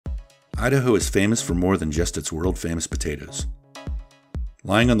Idaho is famous for more than just its world-famous potatoes.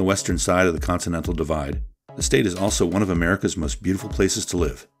 Lying on the western side of the Continental Divide, the state is also one of America's most beautiful places to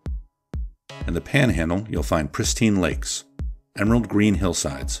live. In the Panhandle, you'll find pristine lakes, emerald green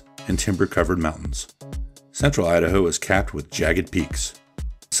hillsides, and timber-covered mountains. Central Idaho is capped with jagged peaks.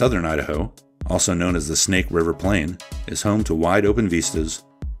 Southern Idaho, also known as the Snake River Plain, is home to wide open vistas,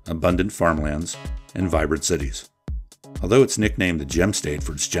 abundant farmlands, and vibrant cities. Although it's nicknamed the Gem State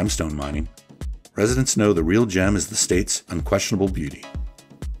for its gemstone mining, residents know the real gem is the state's unquestionable beauty.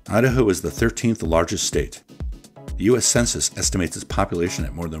 Idaho is the 13th largest state. The U.S. Census estimates its population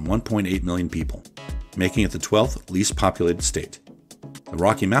at more than 1.8 million people, making it the 12th least populated state. The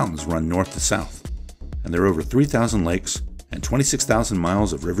Rocky Mountains run north to south, and there are over 3,000 lakes and 26,000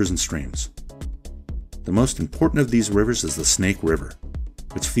 miles of rivers and streams. The most important of these rivers is the Snake River,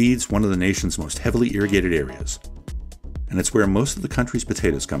 which feeds one of the nation's most heavily irrigated areas, and it's where most of the country's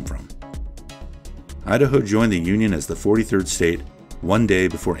potatoes come from. Idaho joined the Union as the 43rd state one day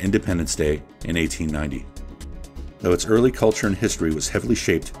before Independence Day in 1890. Though its early culture and history was heavily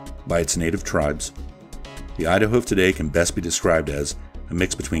shaped by its native tribes, the Idaho of today can best be described as a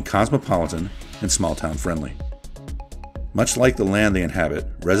mix between cosmopolitan and small-town friendly. Much like the land they inhabit,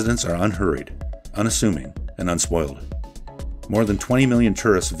 residents are unhurried, unassuming, and unspoiled. More than 20 million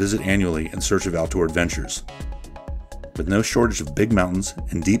tourists visit annually in search of outdoor adventures. With no shortage of big mountains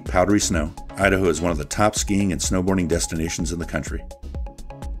and deep powdery snow, Idaho is one of the top skiing and snowboarding destinations in the country.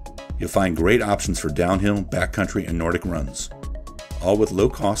 You'll find great options for downhill, backcountry, and Nordic runs, all with low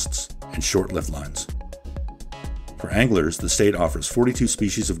costs and short lift lines. For anglers, the state offers 42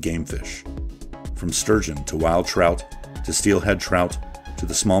 species of game fish, from sturgeon to wild trout to steelhead trout to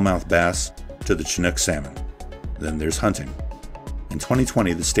the smallmouth bass to the Chinook salmon. Then there's hunting. In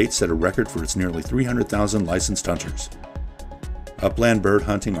 2020, the state set a record for its nearly 300,000 licensed hunters. Upland bird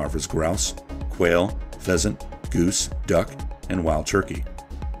hunting offers grouse, quail, pheasant, goose, duck, and wild turkey.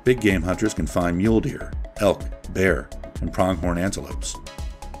 Big game hunters can find mule deer, elk, bear, and pronghorn antelopes.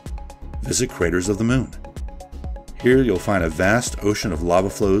 Visit Craters of the Moon. Here you'll find a vast ocean of lava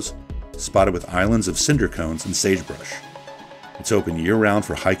flows spotted with islands of cinder cones and sagebrush. It's open year-round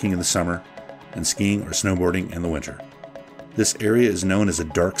for hiking in the summer and skiing or snowboarding in the winter. This area is known as a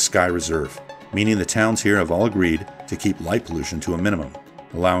dark sky reserve, meaning the towns here have all agreed to keep light pollution to a minimum,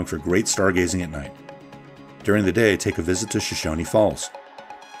 allowing for great stargazing at night. During the day, take a visit to Shoshone Falls.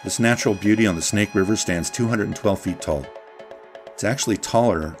 This natural beauty on the Snake River stands 212 feet tall. It's actually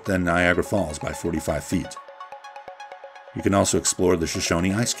taller than Niagara Falls by 45 feet. You can also explore the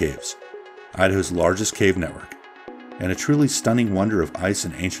Shoshone Ice Caves, Idaho's largest cave network, and a truly stunning wonder of ice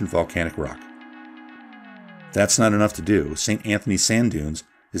and ancient volcanic rock. If that's not enough to do, St. Anthony Sand Dunes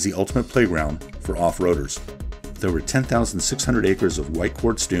is the ultimate playground for off-roaders, with over 10,600 acres of white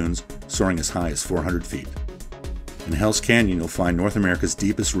quartz dunes soaring as high as 400 feet. In Hell's Canyon, you'll find North America's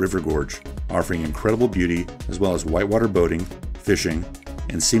deepest river gorge, offering incredible beauty as well as whitewater boating, fishing,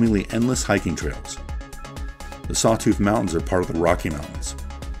 and seemingly endless hiking trails. The Sawtooth Mountains are part of the Rocky Mountains,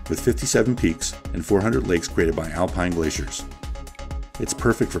 with 57 peaks and 400 lakes created by alpine glaciers. It's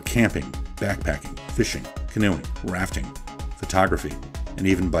perfect for camping, backpacking, fishing, canoeing, rafting, photography, and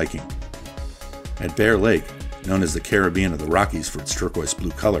even biking. At Bear Lake, known as the Caribbean of the Rockies for its turquoise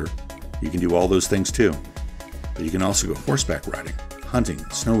blue color, you can do all those things too. But you can also go horseback riding, hunting,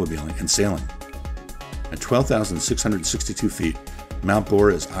 snowmobiling, and sailing. At 12,662 feet, Mount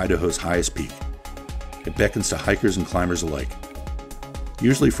Bora is Idaho's highest peak. It beckons to hikers and climbers alike,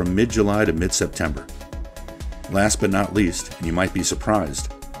 usually from mid-July to mid-September. Last but not least, and you might be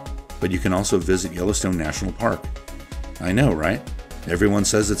surprised, but you can also visit Yellowstone National Park. I know, right? Everyone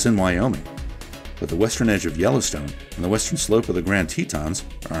says it's in Wyoming, but the western edge of Yellowstone and the western slope of the Grand Tetons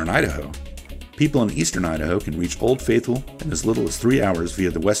are in Idaho. People in eastern Idaho can reach Old Faithful in as little as 3 hours via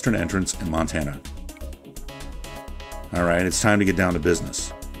the western entrance in Montana. Alright, it's time to get down to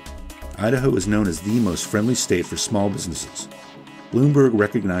business. Idaho is known as the most friendly state for small businesses. Bloomberg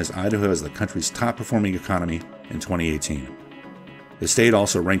recognized Idaho as the country's top-performing economy in 2018. The state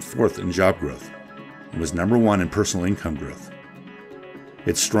also ranked 4th in job growth and was number 1 in personal income growth.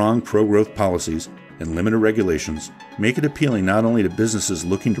 Its strong pro-growth policies and limited regulations make it appealing not only to businesses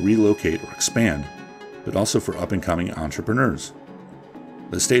looking to relocate or expand, but also for up-and-coming entrepreneurs.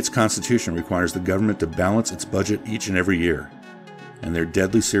 The state's constitution requires the government to balance its budget each and every year, and they're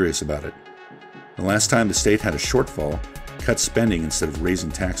deadly serious about it. The last time the state had a shortfall, cut spending instead of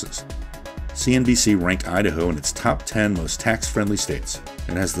raising taxes. CNBC ranked Idaho in its top 10 most tax-friendly states.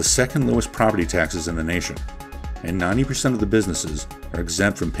 It has the second lowest property taxes in the nation, and 90% of the businesses are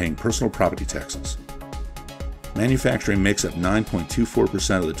exempt from paying personal property taxes. Manufacturing makes up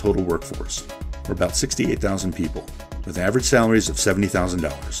 9.24% of the total workforce, or about 68,000 people, with average salaries of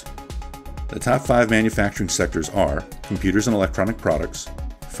 $70,000. The top 5 manufacturing sectors are computers and electronic products,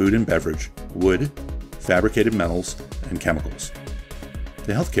 food and beverage, wood, fabricated metals, and chemicals.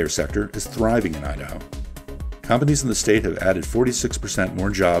 The healthcare sector is thriving in Idaho. Companies in the state have added 46% more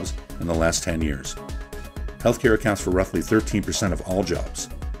jobs in the last 10 years. Healthcare accounts for roughly 13% of all jobs.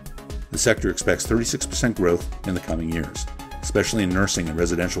 The sector expects 36% growth in the coming years, especially in nursing and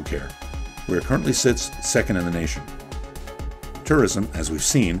residential care, where it currently sits second in the nation. Tourism, as we've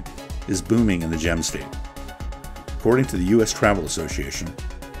seen, is booming in the gem state. According to the U.S. Travel Association,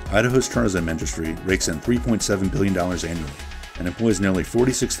 Idaho's tourism industry rakes in $3.7 billion annually and employs nearly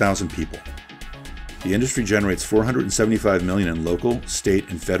 46,000 people. The industry generates $475 million in local, state,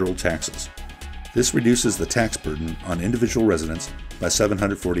 and federal taxes. This reduces the tax burden on individual residents by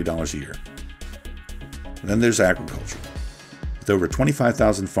 $740 a year. Then there's agriculture. With over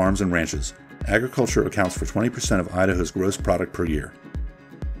 25,000 farms and ranches, agriculture accounts for 20% of Idaho's gross product per year.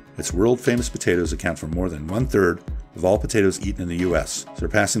 Its world-famous potatoes account for more than 1/3 of all potatoes eaten in the U.S.,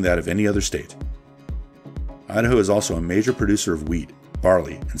 surpassing that of any other state. Idaho is also a major producer of wheat,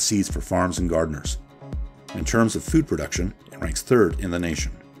 barley, and seeds for farms and gardeners. In terms of food production, it ranks 3rd in the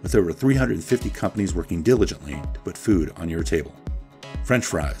nation, with over 350 companies working diligently to put food on your table. French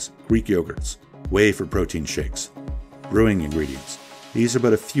fries, Greek yogurts, whey for protein shakes, brewing ingredients. These are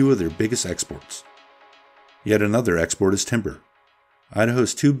but a few of their biggest exports. Yet another export is timber.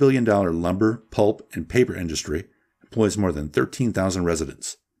 Idaho's $2 billion lumber, pulp, and paper industry employs more than 13,000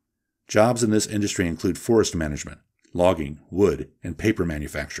 residents. Jobs in this industry include forest management, logging, wood, and paper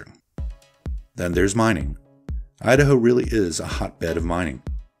manufacturing. Then there's mining. Idaho really is a hotbed of mining.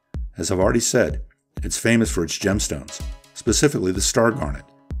 As I've already said, it's famous for its gemstones, specifically the star garnet,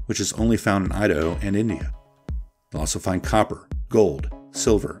 which is only found in Idaho and India. You'll also find copper, gold,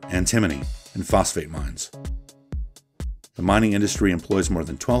 silver, antimony, and phosphate mines. The mining industry employs more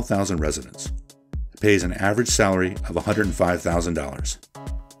than 12,000 residents. It pays an average salary of $105,000.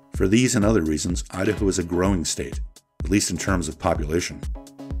 For these and other reasons, Idaho is a growing state, at least in terms of population.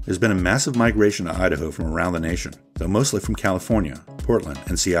 There's been a massive migration to Idaho from around the nation, though mostly from California, Portland,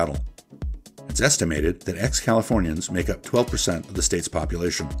 and Seattle. It's estimated that ex-Californians make up 12% of the state's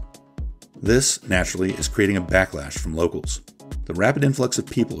population. This, naturally, is creating a backlash from locals. The rapid influx of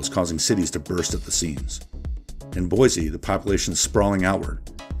people is causing cities to burst at the seams. In Boise, the population is sprawling outward,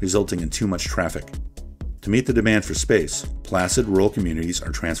 resulting in too much traffic. To meet the demand for space, placid rural communities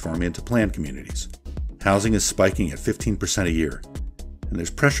are transforming into planned communities. Housing is spiking at 15% a year, and there's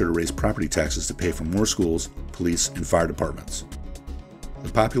pressure to raise property taxes to pay for more schools, police, and fire departments.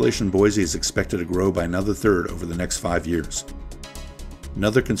 The population in Boise is expected to grow by another 1/3 over the next 5 years.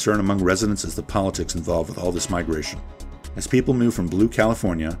 Another concern among residents is the politics involved with all this migration. As people move from blue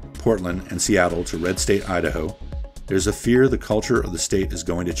California, Portland, and Seattle to red state Idaho, there's a fear the culture of the state is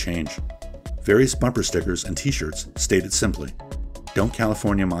going to change. Various bumper stickers and t-shirts state it simply, "Don't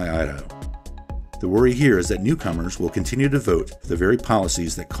California my Idaho." The worry here is that newcomers will continue to vote for the very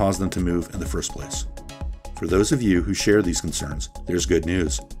policies that caused them to move in the first place. For those of you who share these concerns, there's good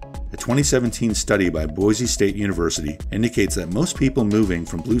news. A 2017 study by Boise State University indicates that most people moving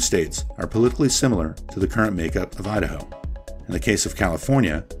from blue states are politically similar to the current makeup of Idaho. In the case of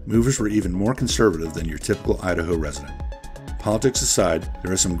California, movers were even more conservative than your typical Idaho resident. Politics aside,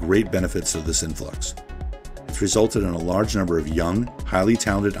 there are some great benefits to this influx. It's resulted in a large number of young, highly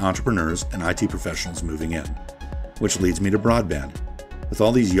talented entrepreneurs and IT professionals moving in. Which leads me to broadband. With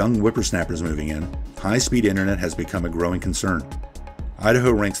all these young whippersnappers moving in, high-speed internet has become a growing concern.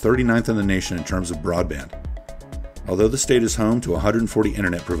 Idaho ranks 39th in the nation in terms of broadband. Although the state is home to 140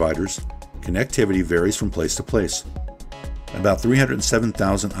 internet providers, connectivity varies from place to place. About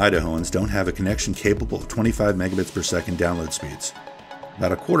 307,000 Idahoans don't have a connection capable of 25 megabits per second download speeds.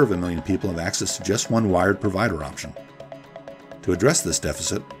 About 250,000 people have access to just one wired provider option. To address this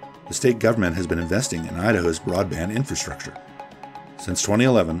deficit, the state government has been investing in Idaho's broadband infrastructure. Since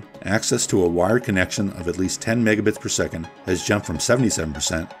 2011, access to a wired connection of at least 10 megabits per second has jumped from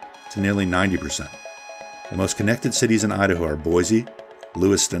 77% to nearly 90%. The most connected cities in Idaho are Boise,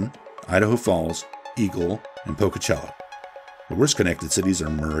 Lewiston, Idaho Falls, Eagle, and Pocatello. The worst connected cities are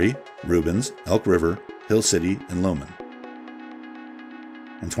Murray, Rubens, Elk River, Hill City, and Lowman.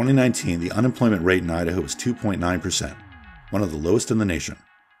 In 2019, the unemployment rate in Idaho was 2.9%, one of the lowest in the nation.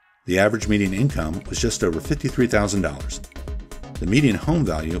 The average median income was just over $53,000. The median home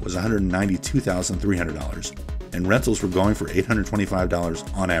value was $192,300, and rentals were going for $825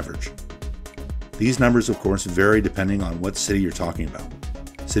 on average. These numbers, of course, vary depending on what city you're talking about.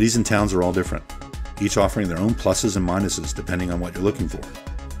 Cities and towns are all different. each offering their own pluses and minuses depending on what you're looking for.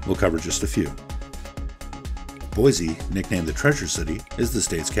 We'll cover just a few. Boise, nicknamed the Treasure City, is the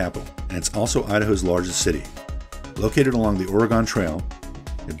state's capital, and it's also Idaho's largest city. Located along the Oregon Trail,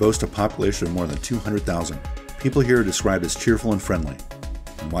 it boasts a population of more than 200,000. People here are described as cheerful and friendly.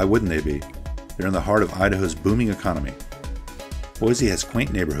 And why wouldn't they be? They're in the heart of Idaho's booming economy. Boise has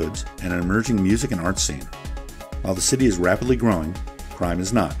quaint neighborhoods and an emerging music and arts scene. While the city is rapidly growing, crime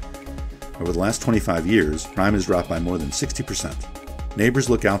is not. Over the last 25 years, crime has dropped by more than 60%. Neighbors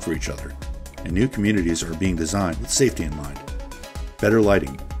look out for each other, and new communities are being designed with safety in mind. Better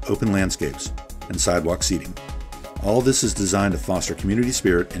lighting, open landscapes, and sidewalk seating. All this is designed to foster community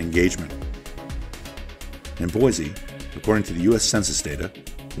spirit and engagement. In Boise, according to the U.S. Census data,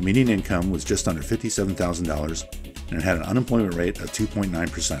 the median income was just under $57,000 and it had an unemployment rate of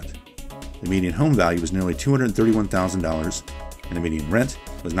 2.9%. The median home value was nearly $231,000 and the median rent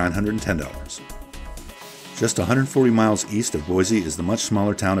was $910. Just 140 miles east of Boise is the much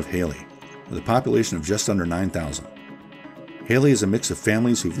smaller town of Haley, with a population of just under 9,000. Haley is a mix of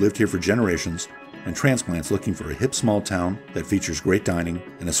families who've lived here for generations and transplants looking for a hip small town that features great dining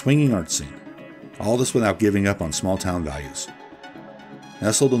and a swinging art scene. All this without giving up on small town values.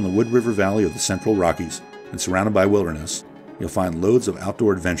 Nestled in the Wood River Valley of the Central Rockies and surrounded by wilderness, you'll find loads of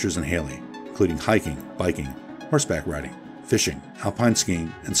outdoor adventures in Haley, including hiking, biking, horseback riding, fishing, alpine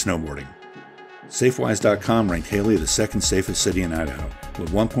skiing, and snowboarding. Safewise.com ranked Haley the second safest city in Idaho,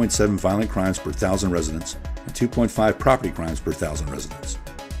 with 1.7 violent crimes per 1,000 residents and 2.5 property crimes per 1,000 residents.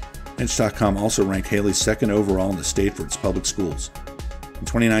 Inch.com also ranked Haley second overall in the state for its public schools. In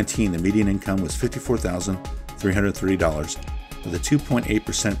 2019, the median income was $54,330, with a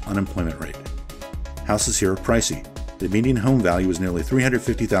 2.8% unemployment rate. Houses here are pricey. The median home value is nearly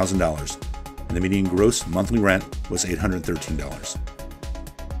 $350,000, and the median gross monthly rent was $813.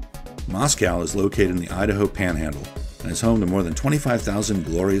 Moscow is located in the Idaho Panhandle and is home to more than 25,000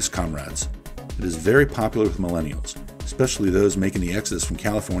 glorious comrades. It is very popular with millennials, especially those making the exodus from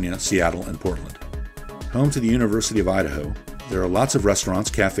California, Seattle, and Portland. Home to the University of Idaho, there are lots of restaurants,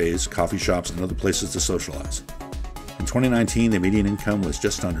 cafes, coffee shops, and other places to socialize. In 2019, the median income was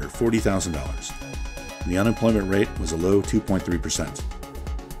just under $40,000, and the unemployment rate was a low 2.3%.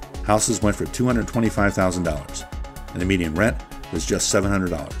 Houses went for $225,000, and the median rent was just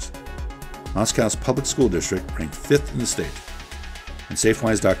 $700. Moscow's public school district ranked 5th in the state, and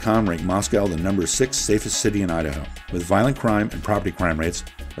Safewise.com ranked Moscow the number 6 safest city in Idaho, with violent crime and property crime rates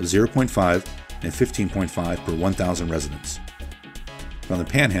of 0.5 and 15.5 per 1,000 residents. From the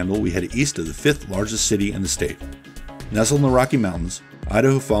Panhandle, we head east of the 5th largest city in the state. Nestled in the Rocky Mountains,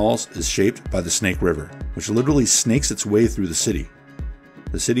 Idaho Falls is shaped by the Snake River, which literally snakes its way through the city.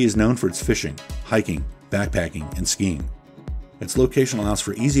 The city is known for its fishing, hiking, backpacking, and skiing. Its location allows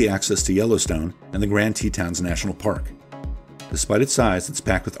for easy access to Yellowstone and the Grand Tetons National Park. Despite its size, it's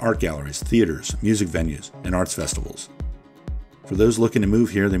packed with art galleries, theaters, music venues, and arts festivals. For those looking to move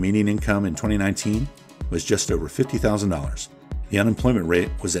here, the median income in 2019 was just over $50,000. The unemployment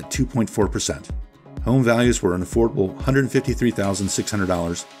rate was at 2.4%. Home values were an affordable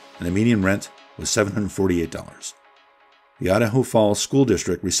 $153,600, and the median rent was $748. The Idaho Falls School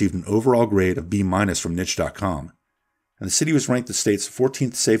District received an overall grade of B- from Niche.com, and the city was ranked the state's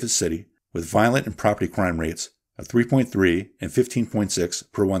 14th safest city, with violent and property crime rates of 3.3 and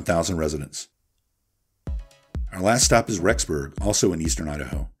 15.6 per 1,000 residents. Our last stop is Rexburg, also in eastern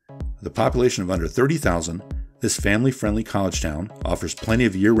Idaho. With a population of under 30,000, this family-friendly college town offers plenty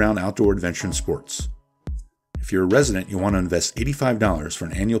of year-round outdoor adventure and sports. If you're a resident, you'll want to invest $85 for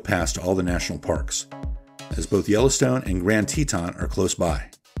an annual pass to all the national parks, as both Yellowstone and Grand Teton are close by.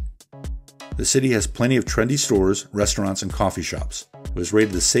 The city has plenty of trendy stores, restaurants, and coffee shops. It was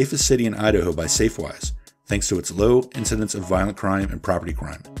rated the safest city in Idaho by Safewise, thanks to its low incidence of violent crime and property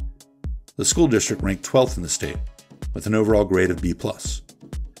crime. The school district ranked 12th in the state, with an overall grade of B+.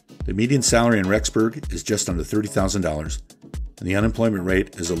 The median salary in Rexburg is just under $30,000, and the unemployment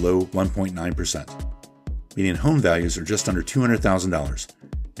rate is a low 1.9%. Median home values are just under $200,000,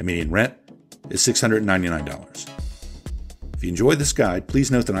 and median rent is $699. If you enjoyed this guide,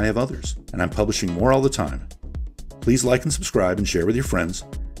 please note that I have others, and I'm publishing more all the time. Please like and subscribe and share with your friends,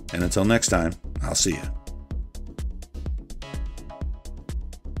 and until next time, I'll see you.